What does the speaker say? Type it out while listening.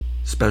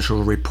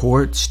Special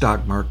report,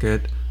 stock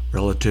market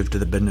relative to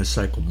the business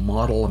cycle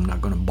model. I'm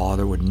not going to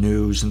bother with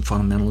news and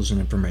fundamentals and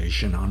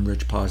information. I'm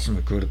Rich Poston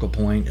with Critical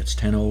Point. It's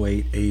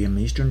 10:08 a.m.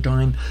 Eastern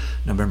Time,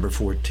 November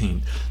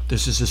 14th.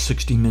 This is a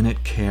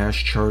 60-minute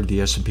cash chart of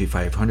the S&P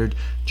 500.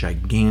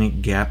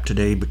 Gigantic gap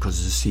today because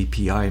of the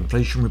CPI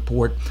inflation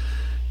report.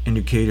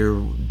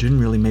 Indicator didn't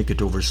really make it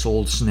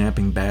oversold,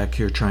 snapping back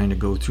here, trying to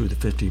go through the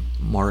 50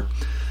 mark.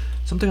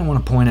 Something I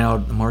want to point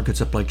out, the market's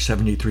up like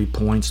 73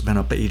 points, been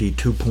up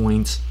 82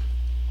 points.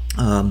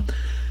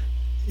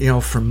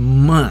 For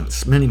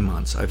months, many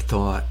months, I've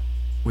thought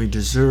we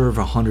deserve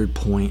a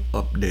 100-point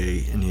up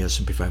day in the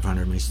S&P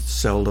 500. We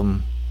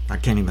seldom, I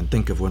can't even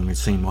think of when we've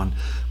seen one.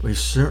 We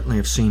certainly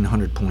have seen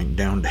 100-point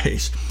down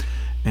days.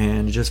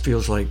 And it just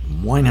feels like,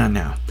 why not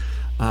now?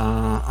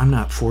 I'm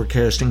not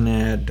forecasting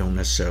that, don't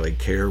necessarily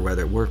care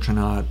whether it works or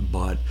not,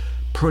 but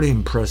pretty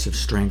impressive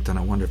strength, and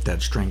I wonder if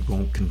that strength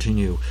won't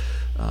continue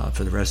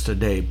for the rest of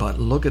the day. But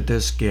look at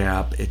this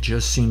gap. It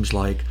just seems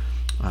like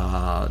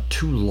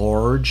too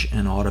large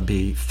and ought to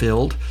be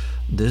filled.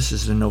 This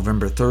is the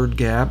November 3rd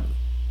gap.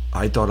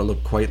 I thought it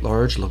looked quite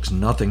large. Looks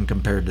nothing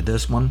compared to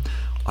this one.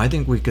 I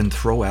think we can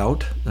throw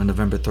out the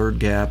November 3rd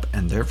gap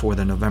and therefore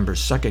the November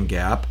 2nd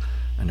gap.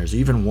 And there's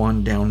even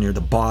one down near the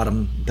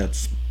bottom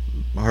that's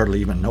hardly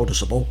even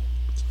noticeable.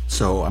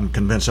 So I'm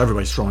convinced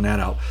everybody's throwing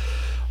that out.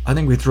 I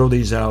think we throw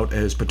these out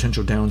as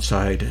potential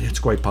downside. It's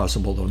quite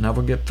possible they'll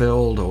never get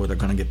filled, or they're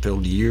going to get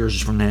filled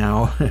years from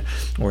now,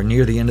 or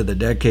near the end of the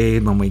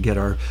decade when we get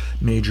our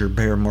major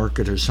bear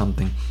market or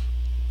something.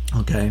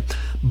 Okay,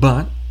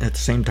 but at the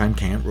same time,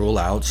 can't rule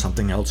out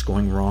something else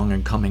going wrong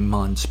in coming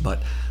months.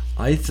 But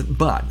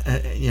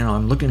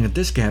I'm looking at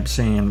this gap,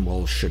 saying,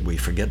 well, should we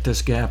forget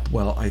this gap?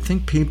 Well, I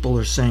think people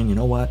are saying, you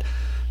know what?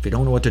 If you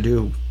don't know what to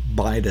do,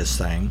 buy this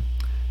thing,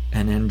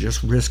 and then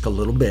just risk a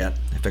little bit.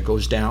 If it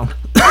goes down,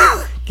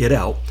 get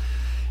out.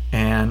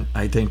 And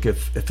I think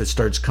if it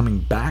starts coming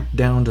back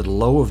down to the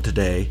low of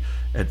today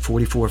at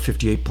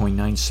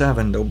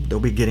 4458.97, they'll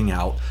be getting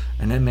out,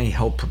 and that may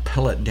help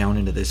propel it down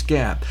into this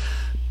gap.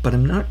 But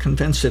I'm not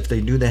convinced if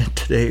they do that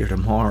today or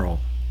tomorrow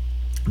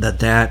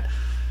that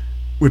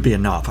would be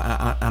enough.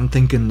 I'm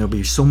thinking there'll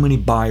be so many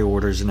buy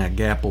orders in that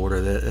gap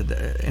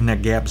in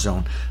that gap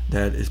zone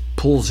that it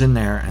pulls in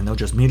there, and they'll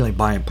just immediately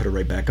buy and put it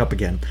right back up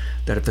again.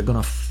 That if they're going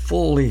to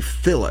fully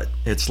fill it,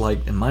 it's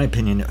like, in my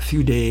opinion, a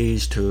few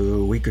days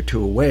to a week or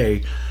two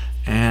away,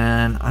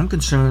 and I'm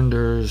concerned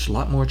there's a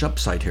lot more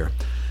upside here.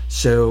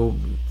 So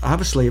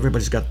obviously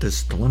everybody's got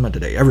this dilemma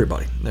today.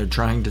 Everybody,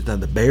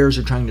 the bears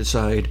are trying to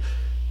decide,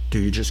 do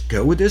you just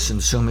go with this and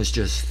assume it's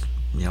just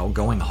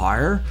going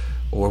higher?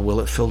 Or will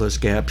it fill this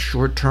gap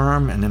short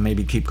term and then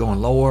maybe keep going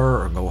lower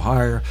or go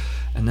higher?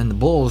 And then the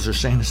bulls are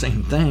saying the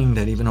same thing,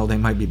 that even though they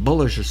might be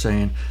bullish, are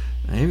saying,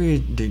 maybe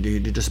do you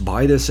just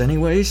buy this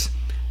anyways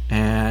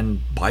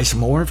and buy some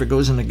more if it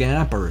goes in the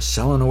gap, or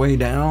sell on the way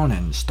down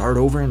and start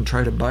over and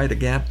try to buy the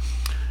gap?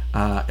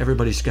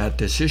 Everybody's got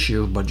this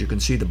issue, but you can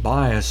see the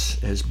bias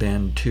has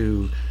been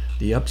to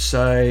the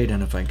upside.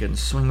 And if I can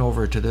swing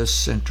over to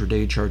this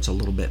intraday charts a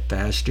little bit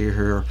faster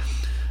here,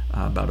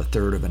 about a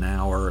third of an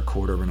hour, a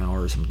quarter of an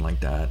hour, or something like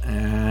that.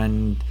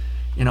 And,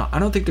 I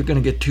don't think they're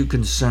going to get too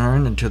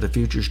concerned until the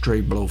futures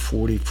trade below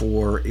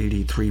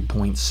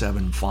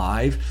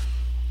 4483.75.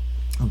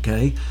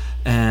 Okay.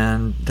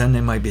 And then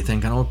they might be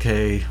thinking,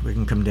 okay, we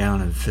can come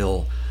down and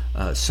fill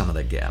some of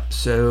the gap.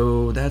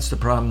 So that's the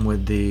problem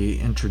with the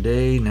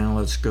intraday. Now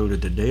let's go to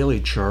the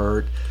daily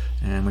chart,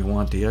 and we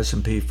want the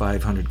S&P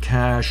 500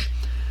 cash.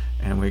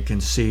 And we can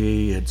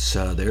see it's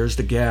there's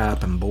the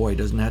gap, and boy,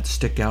 doesn't that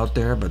stick out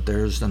there. But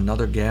there's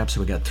another gap,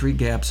 so we got three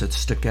gaps that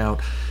stick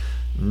out.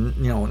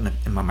 In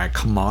my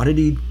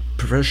commodity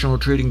professional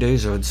trading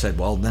days, I would say,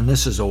 well, then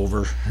this is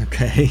over,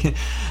 okay?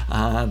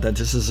 That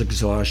this is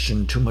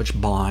exhaustion, too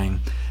much buying,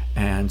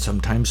 and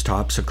sometimes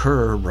tops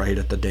occur right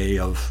at the day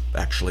of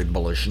actually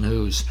bullish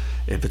news,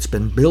 if it's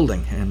been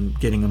building and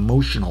getting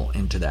emotional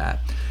into that.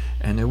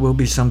 And there will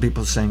be some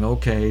people saying,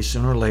 okay,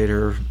 sooner or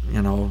later,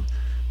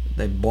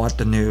 they bought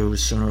the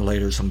news, sooner or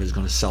later somebody's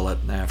going to sell it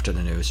after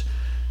the news.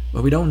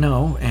 But we don't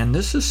know, and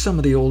this is some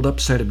of the old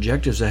upside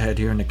objectives I had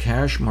here in the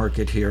cash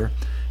market here,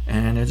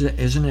 and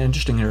isn't it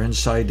interesting? They're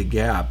inside the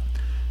gap,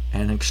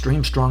 and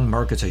extreme strong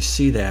markets, I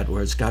see that,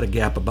 where it's got a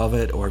gap above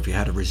it, or if you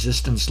had a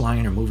resistance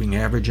line or moving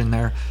average in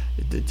there,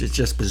 it's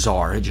just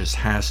bizarre. It just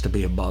has to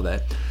be above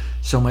it.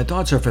 So my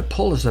thoughts are, if it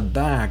pulls it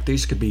back,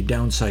 these could be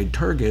downside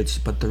targets,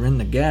 but they're in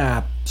the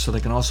gap, so they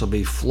can also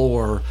be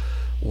floor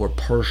or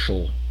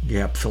partial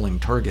gap filling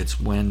targets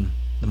when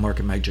the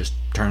market might just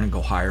turn and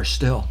go higher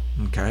still.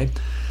 Okay,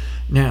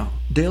 now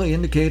daily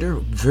indicator,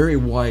 very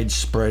wide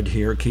spread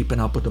here, keeping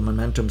up with the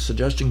momentum,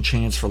 suggesting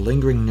chance for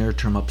lingering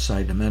near-term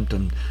upside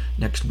momentum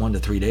next 1 to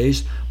 3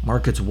 days.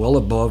 Markets well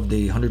above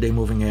the 100-day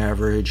moving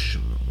average,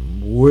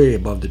 way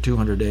above the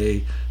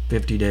 200-day,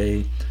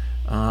 50-day.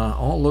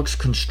 All looks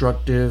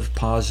constructive,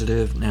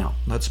 positive. Now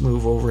let's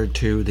move over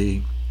to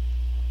the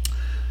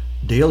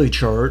daily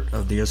chart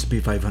of the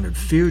S&P 500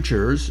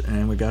 futures,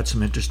 and we got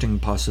some interesting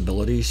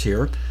possibilities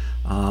here.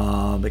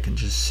 They can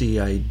just see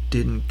I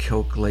didn't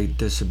calculate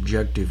this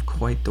objective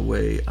quite the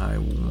way I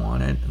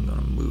want it. I'm going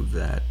to move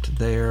that to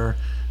there,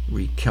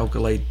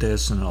 recalculate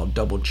this, and I'll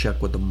double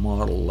check with the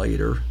model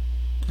later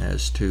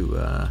as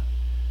to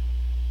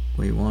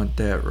we want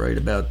that right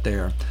about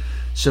there.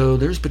 So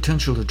there's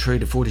potential to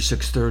trade at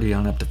 46.30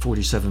 on up to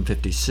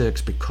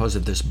 47.56 because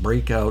of this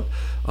breakout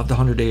of the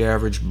 100-day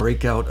average,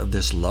 breakout of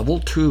this level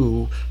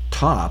 2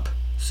 top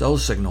sell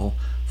signal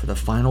for the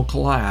final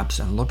collapse.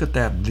 And look at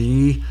that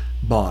V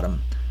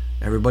bottom.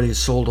 Everybody's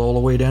sold all the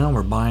way down.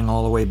 We're buying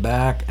all the way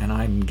back, and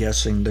I'm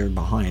guessing they're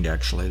behind,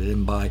 actually. They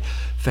didn't buy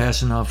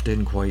fast enough,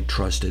 didn't quite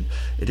trust it.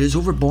 It is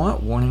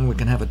overbought. Warning, we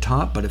can have a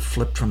top, but it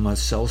flipped from a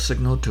sell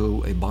signal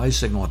to a buy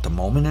signal at the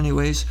moment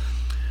anyways.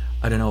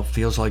 I don't know. It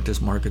feels like this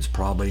market's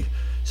probably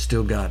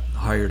still got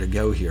higher to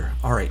go here.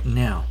 All right,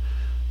 now,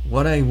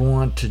 what I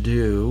want to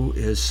do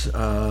is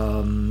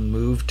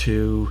move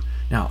to...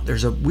 Now,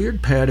 there's a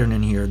weird pattern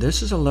in here.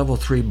 This is a level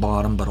 3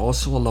 bottom, but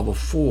also a level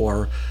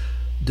 4.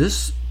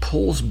 This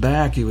pulls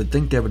back. You would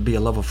think that would be a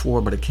level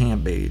 4, but it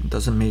can't be. It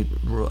doesn't meet,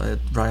 it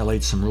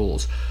violates some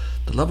rules.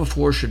 The level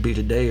 4 should be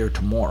today or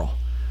tomorrow.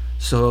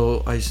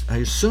 So I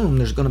assume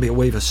there's going to be a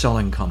wave of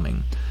selling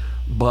coming.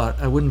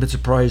 But I wouldn't be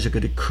surprised it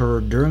could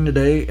occur during the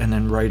day and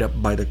then right up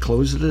by the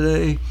close of the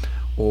day.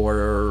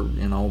 Or,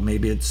 you know,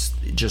 maybe it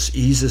just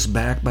eases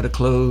back by the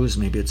close.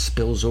 Maybe it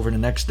spills over the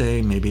next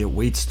day. Maybe it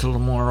waits till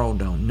tomorrow.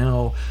 Don't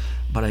know.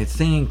 But I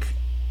think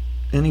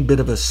any bit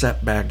of a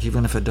setback,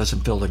 even if it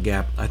doesn't fill the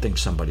gap, I think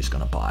somebody's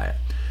going to buy it.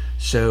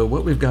 So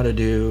what we've got to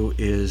do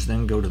is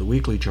then go to the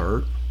weekly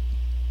chart,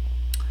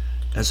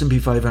 S&P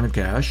 500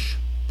 cash,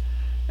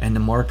 and the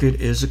market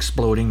is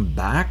exploding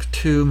back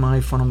to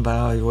my fund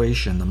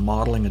valuation, the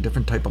modeling, a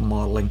different type of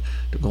modeling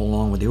to go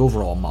along with the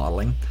overall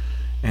modeling.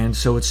 And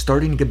so it's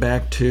starting to get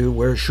back to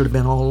where it should have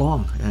been all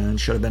along and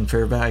should have been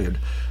fair valued.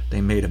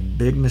 They made a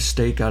big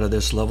mistake out of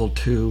this level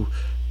 2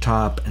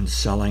 top and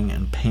selling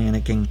and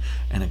panicking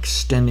and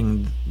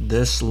extending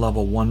this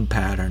level 1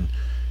 pattern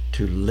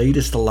to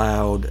latest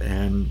allowed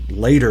and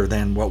later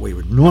than what we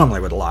would normally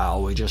would allow.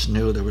 We just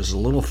knew there was a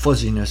little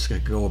fuzziness that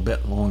could go a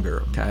bit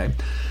longer, okay?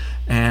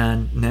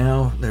 And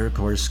now they're, of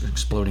course,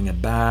 exploding it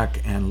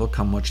back, and look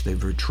how much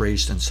they've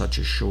retraced in such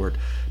a short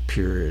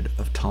period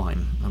of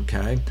time,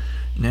 okay?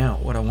 Now,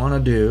 what I want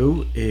to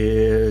do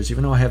is,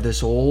 even though I have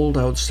this old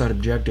outside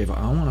objective,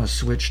 I want to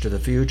switch to the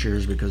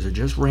futures because I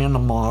just ran the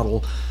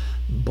model,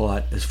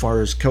 but as far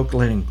as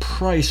calculating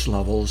price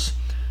levels,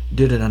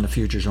 did it on the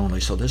futures only.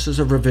 So this is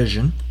a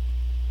revision.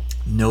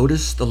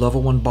 Notice the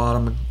level 1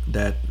 bottom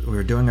that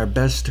we're doing our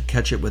best to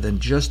catch it within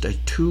just a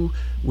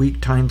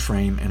 2-week time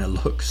frame, and it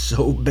looks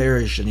so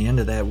bearish at the end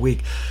of that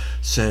week.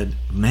 Said,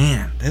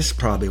 man, this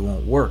probably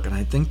won't work. And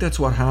I think that's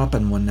what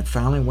happened when it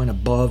finally went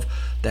above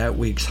that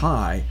week's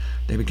high.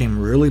 They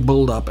became really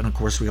bulled up, and of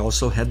course we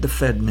also had the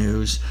Fed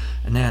news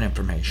and that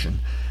information,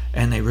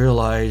 and they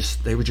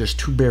realized they were just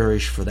too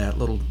bearish for that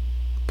little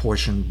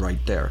portion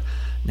right there.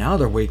 Now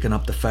they're waking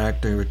up the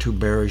fact they were too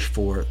bearish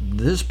for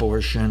this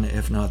portion,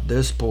 if not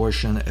this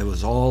portion. It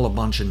was all a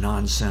bunch of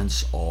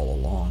nonsense all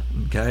along,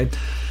 okay?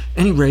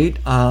 Any rate,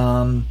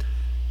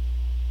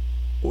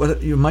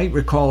 what you might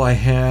recall, I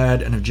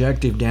had an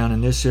objective down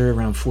in this area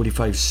around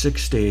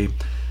 45.60.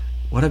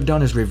 What I've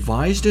done is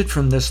revised it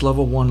from this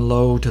level 1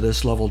 low to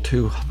this level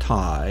 2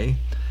 high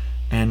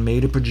and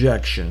made a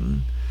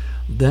projection.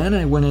 Then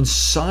I went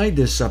inside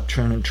this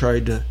upturn and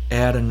tried to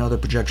add another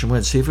projection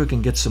with it, see if we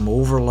can get some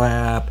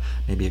overlap,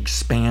 maybe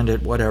expand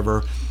it,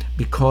 whatever,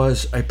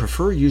 because I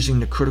prefer using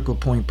the critical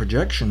point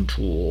projection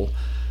tool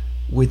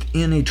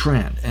within a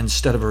trend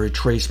instead of a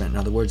retracement. In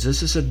other words,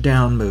 this is a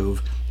down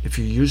move. If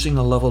you're using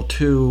a level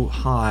 2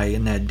 high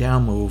in that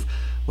down move,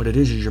 what it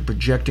is you're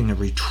projecting a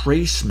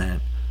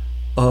retracement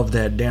of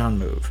that down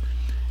move.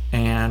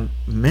 And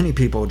many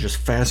people are just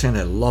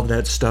fascinated. I love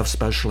that stuff,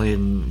 especially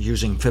in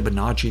using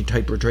Fibonacci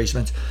type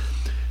retracements.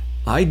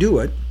 I do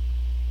it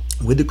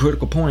with the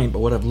critical point, but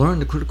what I've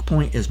learned, the critical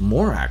point is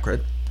more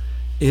accurate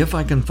if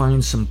I can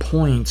find some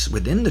points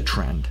within the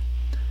trend.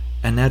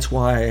 And that's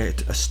why I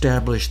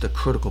established the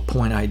critical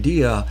point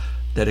idea,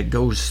 that it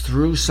goes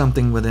through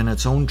something within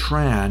its own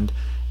trend,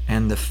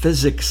 and the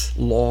physics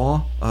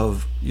law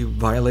of you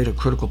violate a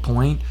critical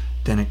point,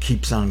 then it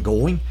keeps on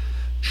going,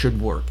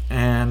 should work.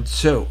 And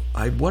so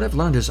what I've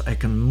learned is I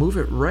can move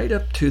it right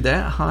up to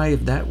that high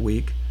of that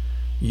week,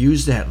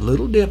 use that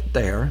little dip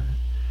there,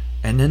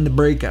 and then the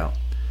breakout.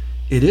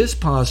 It is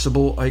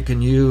possible I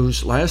can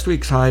use last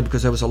week's high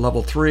because that was a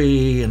level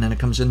 3, and then it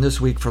comes in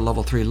this week for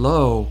level 3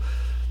 low.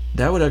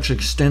 That would actually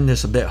extend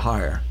this a bit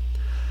higher.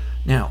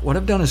 Now, what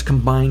I've done is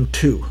combine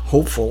two,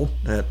 hopeful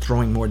that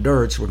throwing more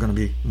darts, we're going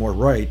to be more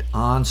right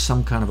on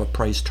some kind of a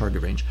price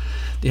target range.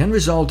 The end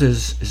result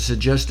is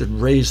suggested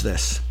raise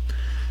this.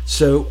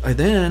 So I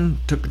then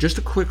took just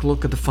a quick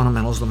look at the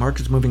fundamentals. The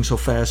market's moving so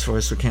fast for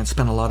us, so we can't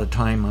spend a lot of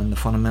time on the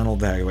fundamental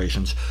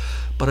valuations.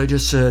 But I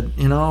just said,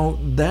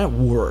 that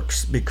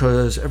works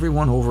because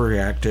everyone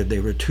overreacted. They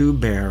were too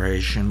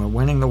bearish, and we're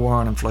winning the war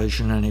on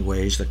inflation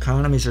anyways. The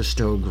economies are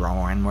still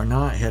growing. We're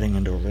not heading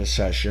into a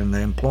recession. The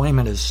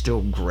employment is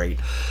still great.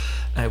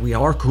 We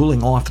are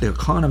cooling off the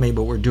economy,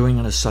 but we're doing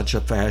it in such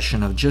a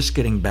fashion of just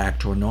getting back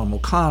to a normal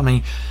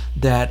economy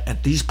that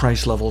at these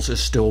price levels is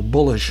still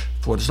bullish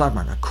for the stock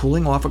market. A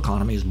cooling off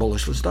economy is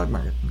bullish for the stock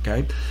market,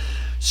 okay?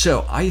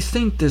 So I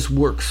think this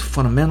works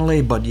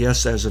fundamentally, but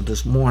yes, as of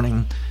this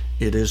morning,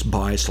 it is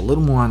biased a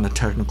little more on the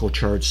technical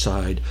chart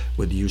side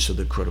with the use of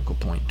the critical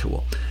point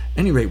tool. At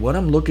any rate, what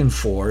I'm looking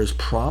for is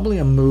probably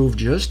a move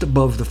just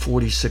above the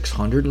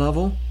 4,600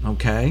 level,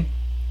 okay?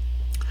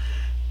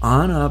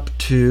 On up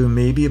to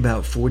maybe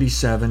about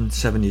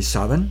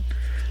 47.77,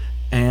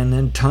 and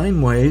then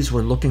time-wise,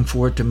 we're looking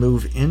for it to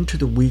move into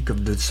the week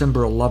of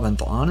December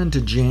 11th on into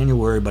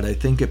January, but I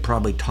think it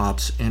probably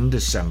tops in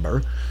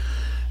December.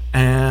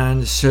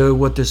 And so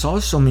what this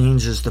also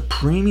means is the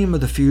premium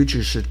of the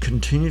future should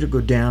continue to go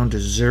down to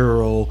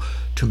zero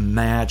to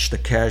match the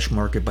cash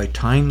market by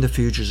time the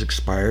futures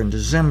expire in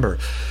December.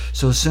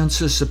 So since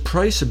this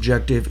price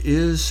objective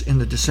is in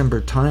the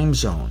December time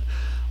zone,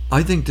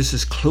 I think this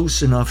is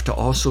close enough to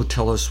also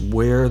tell us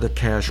where the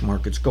cash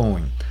market's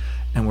going.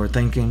 And we're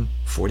thinking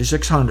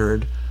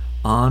 4,600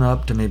 on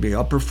up to maybe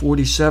upper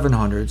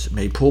 4,700s.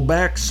 May pull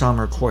back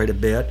some or quite a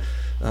bit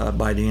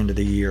by the end of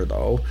the year,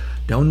 though.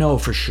 Don't know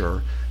for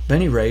sure. At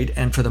any rate,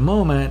 and for the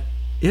moment,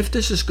 if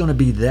this is going to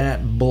be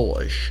that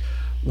bullish,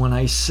 when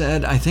I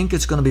said I think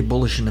it's going to be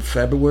bullish in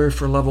February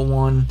for level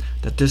 1,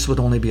 that this would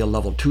only be a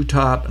level 2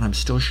 top, and I'm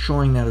still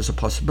showing that as a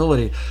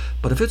possibility.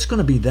 But if it's going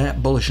to be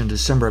that bullish in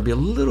December, I'd be a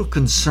little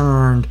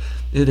concerned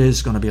it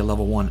is going to be a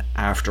level 1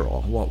 after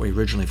all, what we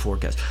originally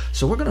forecast.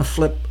 So we're going to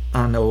flip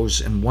on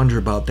those and wonder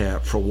about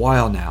that for a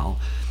while now.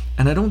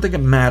 And I don't think it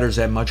matters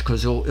that much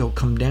because it'll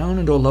come down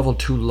into a level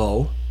 2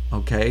 low,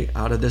 okay,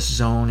 out of this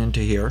zone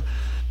into here,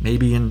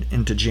 maybe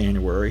into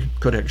January.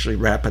 Could actually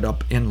wrap it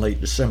up in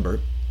late December.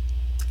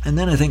 And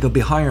then I think it'll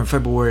be higher in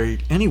February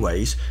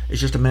anyways.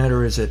 It's just a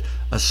matter, is it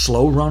a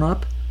slow run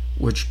up,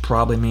 which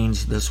probably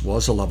means this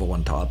was a level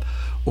 1 top,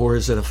 or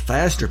is it a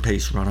faster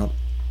pace run up,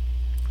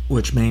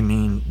 which may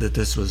mean that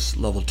this was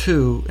level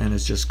 2 and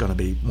it's just going to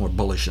be more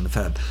bullish in the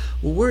Fed.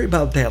 We'll worry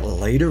about that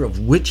later of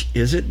which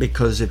is it,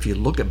 because if you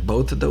look at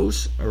both of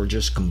those or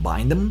just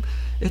combine them,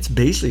 it's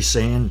basically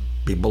saying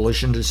be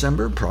bullish in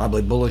December,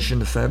 probably bullish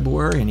into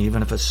February, and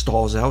even if it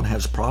stalls out and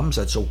has problems,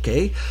 that's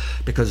okay,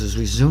 because as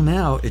we zoom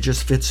out, it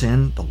just fits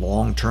in the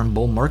long-term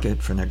bull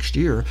market for next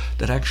year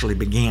that actually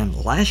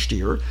began last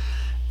year,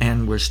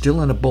 and we're still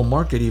in a bull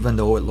market even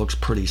though it looks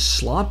pretty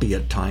sloppy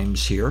at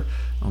times here.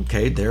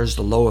 Okay, there's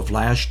the low of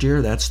last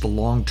year, that's the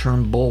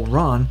long-term bull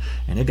run,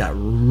 and it got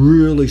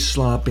really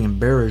sloppy and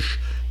bearish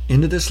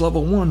into this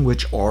level 1,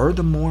 which are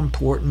the more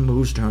important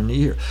moves during the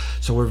year.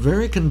 So we're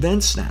very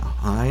convinced now,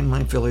 I and my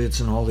affiliates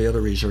and all the other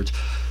research,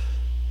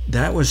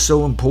 that was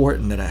so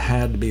important that it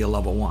had to be a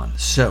level 1.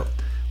 So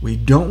we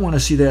don't want to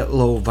see that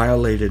low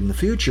violated in the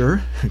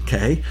future,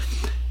 okay?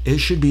 It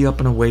should be up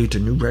and away to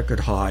new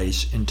record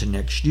highs into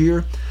next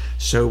year.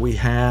 So we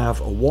have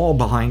a wall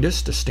behind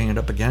us to stand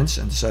up against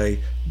and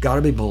say, got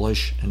to be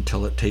bullish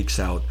until it takes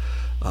out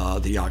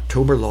the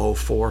October low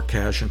for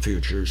cash and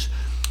futures.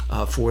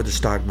 For the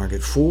stock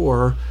market,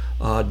 for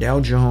Dow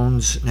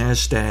Jones,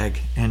 NASDAQ,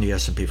 and the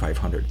S&P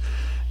 500. At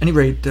any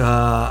rate,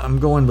 I'm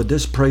going with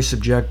this price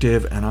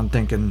objective, and I'm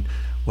thinking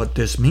what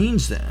this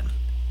means then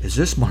is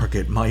this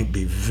market might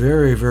be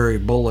very, very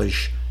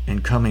bullish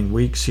in coming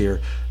weeks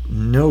here.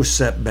 No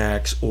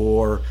setbacks,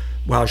 or,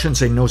 well, I shouldn't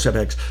say no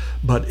setbacks,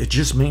 but it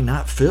just may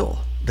not fill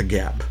the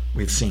gap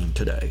we've seen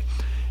today.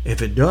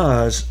 If it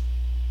does,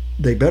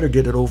 they better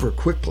get it over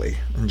quickly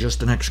in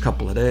just the next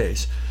couple of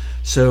days.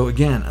 So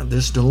again,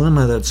 this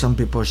dilemma that some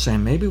people are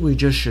saying, maybe we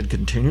just should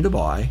continue to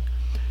buy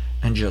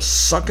and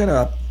just suck it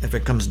up. If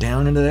it comes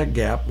down into that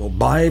gap, we'll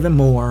buy even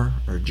more,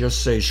 or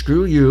just say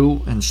screw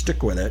you and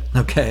stick with it,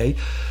 okay?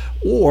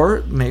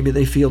 Or maybe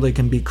they feel they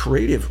can be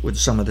creative with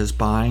some of this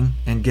buying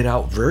and get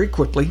out very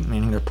quickly,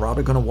 meaning they're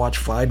probably going to watch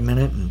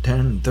 5-minute and 10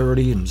 and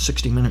 30 and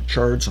 60-minute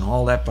charts and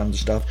all that fun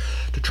stuff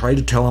to try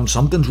to tell them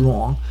something's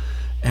wrong,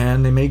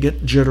 and they may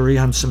get jittery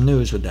on some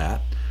news with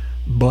that.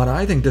 But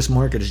I think this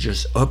market is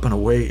just up and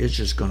away. It's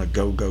just going to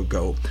go, go,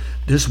 go.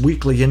 This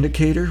weekly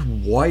indicator,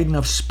 wide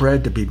enough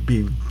spread to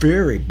be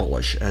very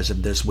bullish as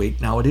of this week.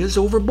 Now, it is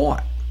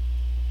overbought.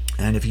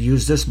 And if you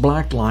use this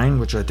black line,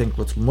 which I think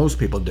what most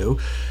people do,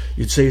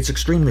 you'd say it's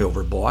extremely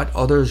overbought.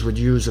 Others would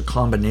use a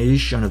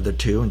combination of the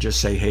two and just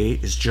say, hey,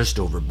 it's just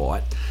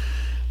overbought.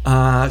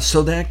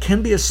 So that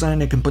can be a sign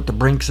that can put the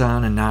brakes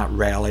on and not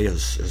rally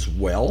as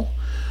well.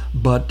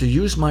 But to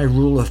use my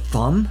rule of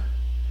thumb,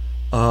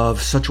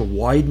 of such a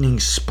widening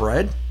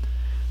spread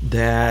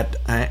that,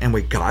 and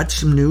we got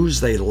some news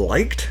they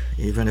liked,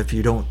 even if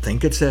you don't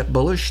think it's that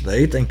bullish,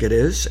 they think it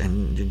is,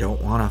 and you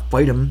don't want to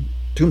fight them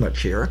too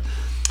much here.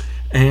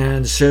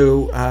 And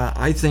so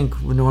I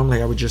think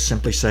normally I would just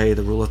simply say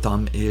the rule of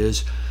thumb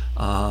is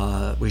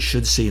we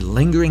should see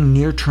lingering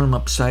near-term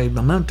upside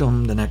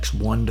momentum the next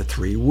 1 to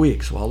 3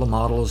 weeks. Well, the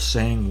model is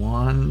saying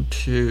 1,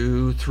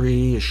 2,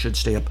 3. It should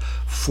stay up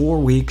 4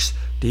 weeks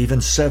to even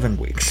 7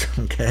 weeks.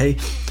 Okay,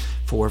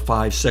 4,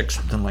 5, 6,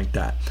 something like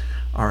that.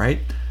 All right.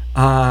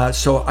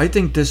 So I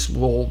think this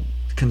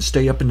can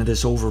stay up into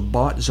this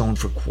overbought zone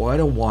for quite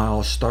a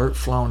while. Start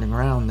floundering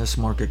around. This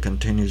market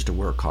continues to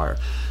work higher.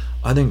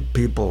 I think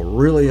people are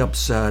really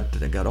upset.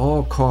 They got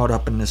all caught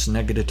up in this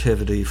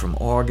negativity from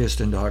August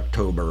into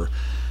October.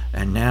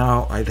 And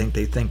now I think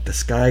they think the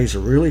skies are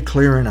really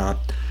clearing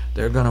up.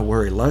 They're going to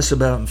worry less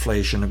about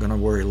inflation. They're going to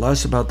worry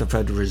less about the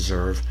Federal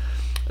Reserve.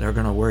 They're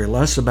going to worry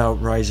less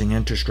about rising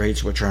interest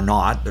rates, which are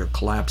not. They're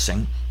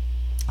collapsing.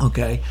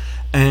 Okay.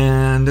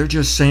 And they're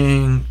just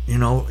saying,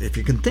 if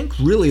you can think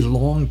really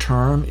long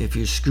term, if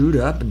you screwed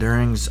up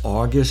during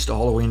August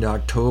all the way into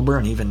October,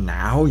 and even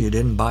now you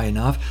didn't buy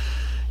enough,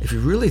 if you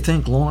really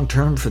think long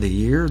term for the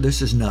year,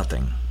 this is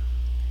nothing.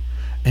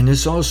 And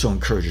this also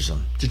encourages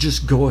them to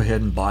just go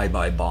ahead and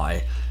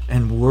buy,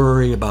 and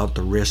worry about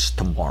the risks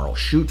tomorrow.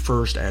 Shoot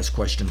first, ask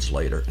questions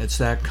later. It's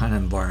that kind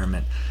of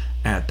environment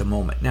at the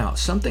moment. Now,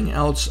 something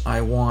else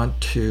I want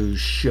to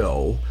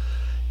show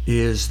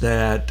is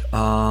that,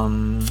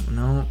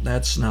 no,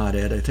 that's not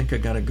it. I think I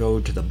got to go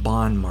to the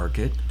bond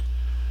market.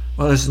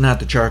 Well, this is not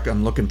the chart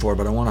I'm looking for,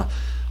 but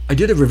I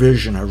did a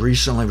revision. I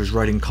recently was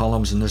writing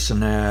columns and this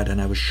and that,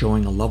 and I was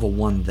showing a level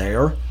 1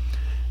 there.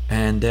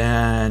 And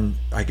then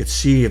I could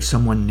see if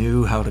someone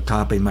knew how to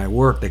copy my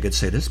work, they could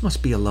say, this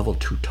must be a level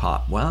 2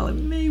 top. Well, it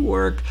may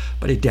work,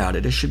 but I doubt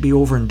it. It should be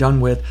over and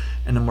done with,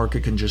 and the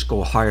market can just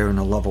go higher in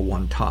a level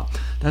 1 top.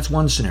 That's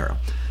one scenario.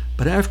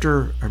 But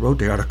after I wrote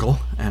the article,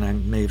 and I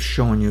may have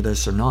shown you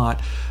this or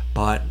not,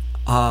 but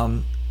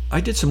I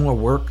did some more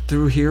work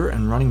through here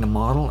and running the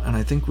model, and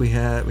I think we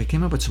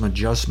came up with some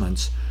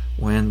adjustments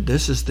when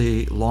this is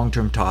the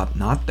long-term top,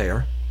 not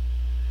there,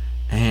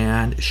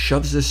 and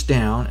shoves this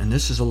down, and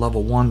this is a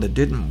level 1 that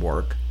didn't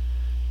work,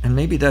 and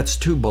maybe that's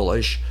too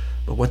bullish,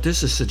 but what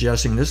this is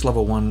suggesting, this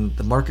level 1,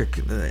 the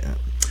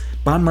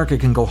bond market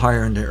can go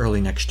higher into early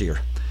next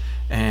year,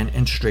 and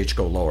interest rates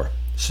go lower.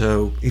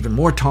 So even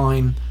more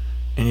time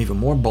and even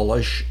more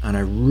bullish, and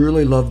I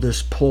really love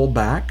this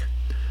pullback.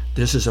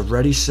 This is a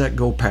ready, set,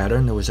 go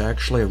pattern. There was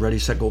actually a ready,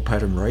 set, go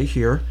pattern right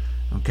here.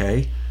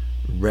 Okay,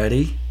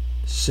 ready,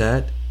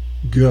 set,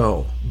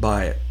 go,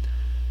 buy it.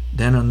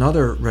 Then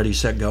another ready,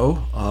 set,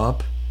 go,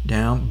 up,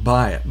 down,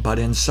 buy it. But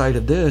inside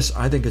of this,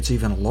 I think it's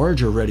even a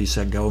larger ready,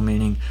 set, go,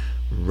 meaning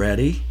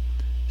ready,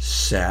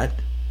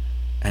 set,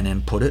 and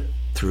then put it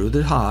through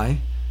the high.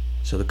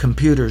 So the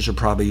computers are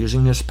probably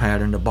using this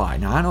pattern to buy.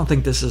 Now, I don't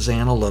think this is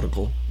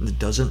analytical. It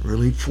doesn't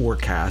really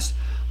forecast.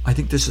 I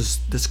think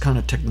this kind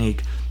of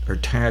technique or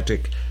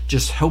tactic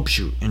just helps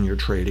you in your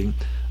trading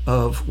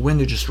of when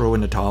to just throw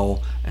in the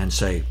towel and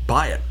say,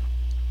 buy it.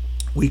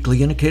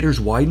 Weekly indicators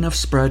wide enough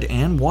spread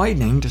and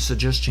widening to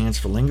suggest chance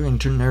for lingering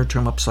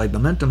near-term upside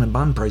momentum in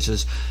bond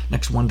prices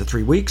next 1 to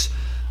 3 weeks.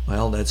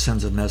 Well, that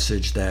sends a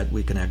message that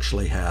we can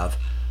actually have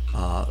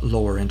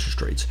lower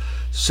interest rates.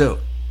 So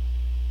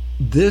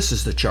this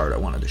is the chart I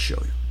wanted to show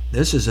you.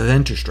 This is of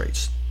interest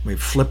rates.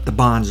 We've flipped the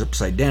bonds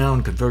upside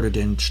down, converted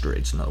to interest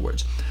rates, in other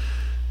words.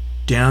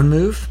 Down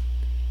move.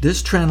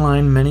 This trend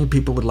line, many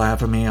people would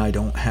laugh at me. I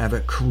don't have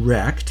it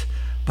correct,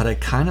 but I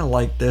kind of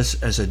like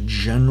this as a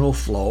general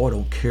flow. I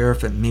don't care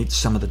if it meets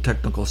some of the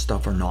technical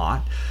stuff or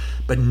not.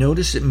 But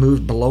notice it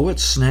moved below it,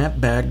 snapped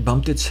back,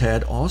 bumped its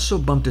head, also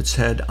bumped its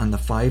head on the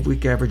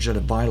 5-week average that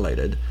it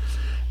violated.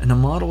 And the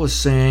model is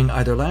saying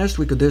either last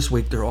week or this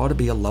week there ought to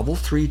be a level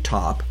 3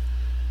 top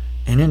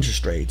in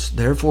interest rates,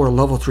 therefore a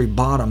level 3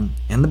 bottom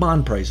in the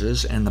bond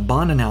prices, and the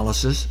bond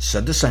analysis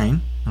said the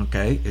same.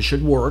 Okay, it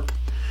should work.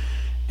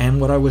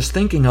 And what I was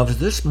thinking of is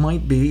this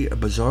might be a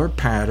bizarre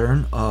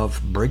pattern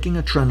of breaking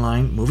a trend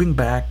line, moving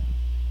back,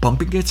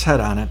 bumping its head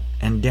on it,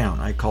 and down.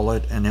 I call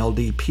it an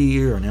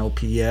LDP or an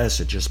LPS.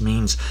 It just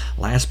means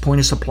last point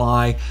of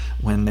supply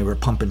when they were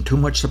pumping too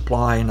much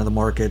supply into the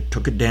market,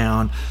 took it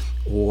down,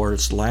 or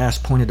it's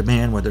last point of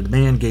demand where the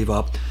demand gave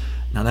up.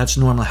 Now that's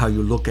normally how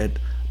you look at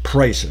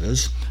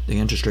prices. The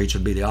interest rates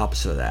would be the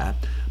opposite of that.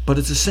 But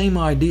it's the same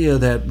idea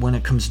that when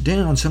it comes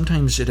down,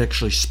 sometimes it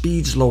actually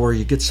speeds lower.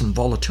 You get some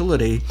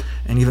volatility,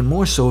 and even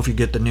more so if you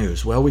get the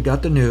news. Well, we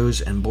got the news,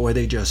 and boy,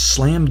 they just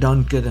slam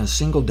dunk it in a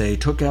single day,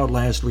 took out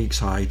last week's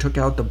high, took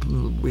out the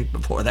week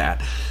before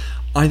that.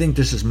 I think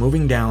this is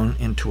moving down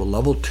into a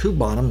level 2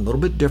 bottom, a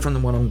little bit different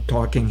than what I'm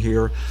talking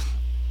here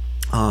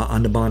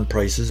on the bond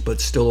prices,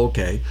 but still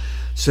okay.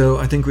 So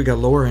I think we got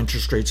lower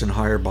interest rates and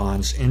higher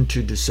bonds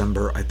into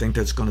December. I think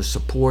that's going to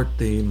support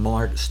the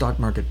stock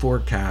market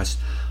forecast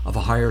of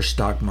a higher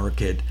stock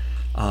market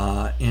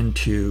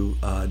into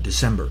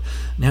December.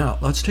 Now,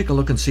 let's take a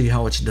look and see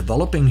how it's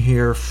developing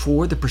here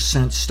for the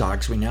percent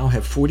stocks. We now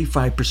have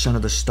 45%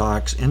 of the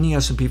stocks in the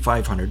S&P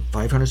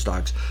 500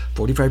 stocks,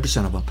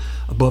 45% of them,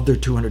 above their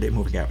 200-day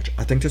moving average.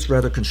 I think that's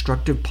rather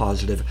constructive,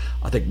 positive.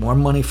 I think more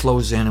money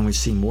flows in and we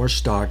see more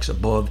stocks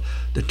above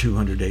the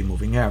 200-day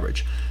moving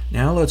average.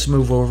 Now let's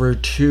move over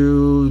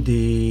to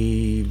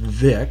the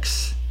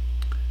VIX,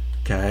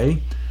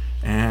 okay?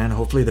 And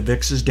hopefully the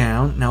VIX is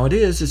down. Now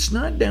it's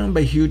not down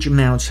by huge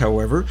amounts,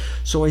 however,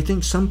 so I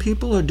think some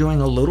people are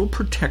doing a little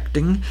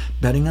protecting,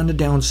 betting on the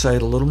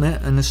downside a little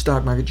bit in the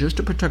stock market just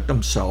to protect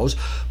themselves.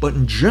 But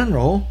in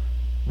general,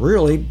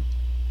 really,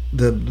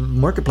 the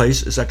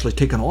marketplace is actually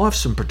taking off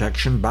some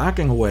protection,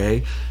 backing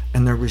away,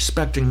 and they're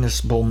respecting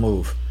this bull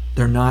move.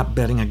 They're not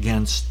betting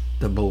against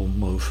the bull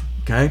move,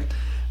 okay?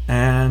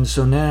 And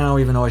so now,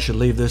 even though I should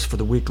leave this for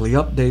the weekly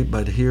update,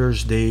 but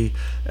here's the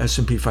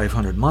S&P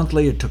 500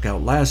 monthly. It took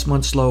out last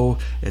month's low.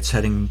 It's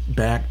heading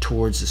back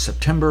towards the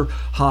September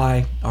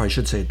high, or I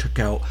should say it took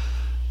out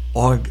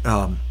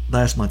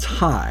last month's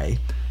high.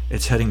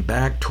 It's heading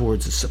back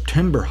towards the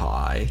September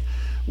high.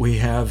 We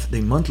have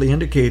the monthly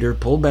indicator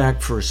pull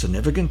back for a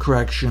significant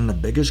correction, the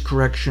biggest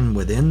correction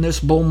within this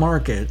bull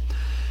market,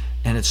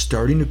 and it's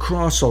starting to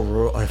cross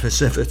over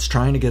as if it's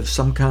trying to give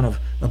some kind of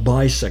a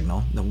buy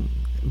signal.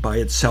 By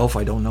itself,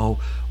 I don't know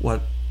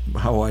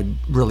how I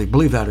really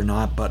believe that or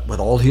not, but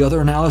with all the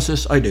other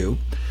analysis, I do.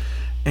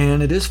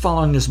 And it is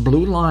following this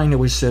blue line that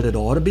we said it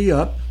ought to be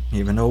up,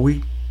 even though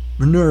we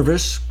were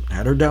nervous,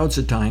 had our doubts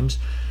at times.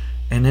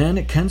 And then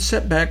it can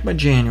set back by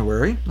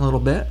January a little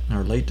bit,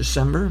 or late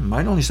December. It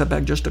might only set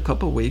back just a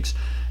couple of weeks.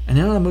 And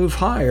then it'll move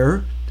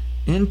higher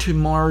into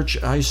March,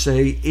 I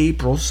say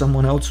April.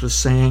 Someone else was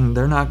saying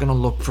they're not going to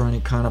look for any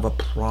kind of a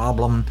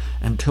problem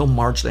until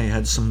March. They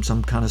had some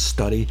kind of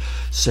study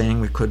saying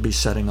we could be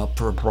setting up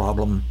for a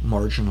problem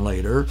margin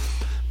later.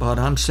 But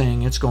I'm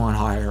saying it's going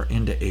higher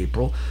into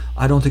April.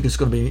 I don't think it's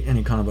going to be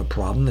any kind of a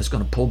problem. It's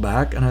going to pull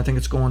back, and I think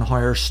it's going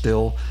higher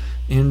still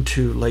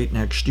into late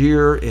next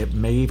year. It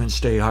may even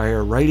stay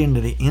higher right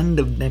into the end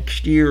of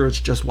next year. It's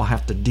just we'll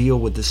have to deal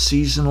with the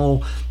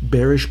seasonal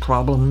bearish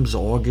problems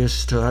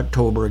August to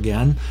October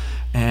again.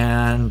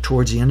 And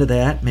towards the end of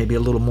that, maybe a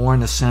little more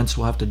in a sense,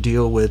 we'll have to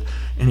deal with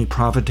any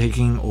profit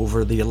taking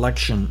over the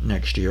election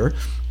next year.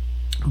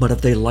 But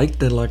if they like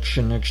the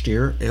election next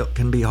year, it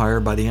can be higher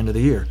by the end of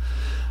the year.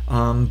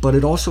 But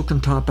it also can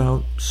top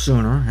out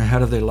sooner,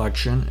 ahead of the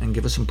election, and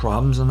give us some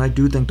problems. And I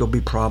do think there'll be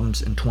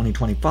problems in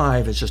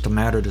 2025. It's just a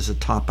matter, does it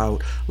top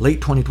out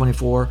late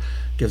 2024,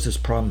 gives us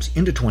problems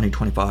into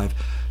 2025?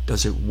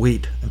 Does it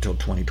wait until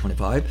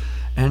 2025?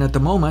 And at the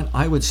moment,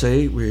 I would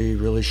say we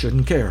really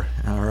shouldn't care.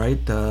 All right,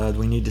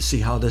 we need to see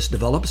how this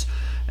develops.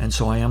 And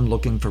so I am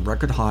looking for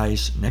record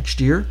highs next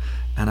year.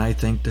 And I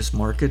think this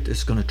market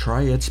is going to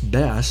try its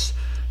best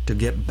to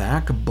get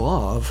back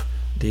above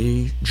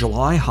the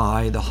July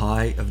high, the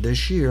high of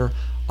this year.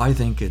 I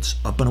think it's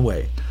up and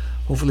away.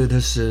 Hopefully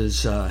this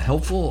is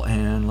helpful,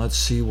 and let's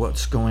see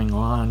what's going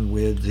on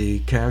with the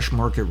cash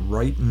market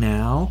right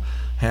now.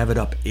 Have it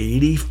up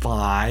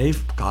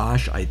 85.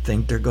 Gosh, I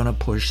think they're going to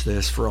push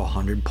this for a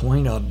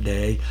 100-point up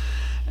day,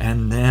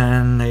 and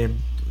then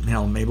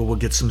maybe we'll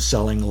get some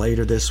selling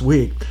later this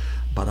week.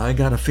 But I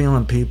got a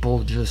feeling people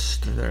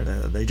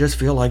they just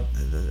feel like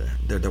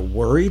they're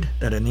worried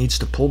that it needs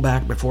to pull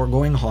back before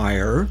going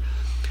higher.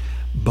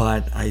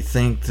 But I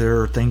think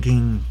they're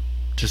thinking,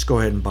 just go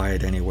ahead and buy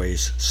it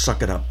anyways.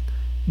 Suck it up.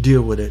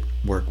 Deal with it.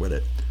 Work with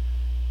it.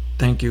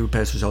 Thank you.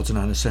 Past results and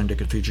honest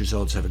syndicate future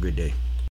results. Have a good day.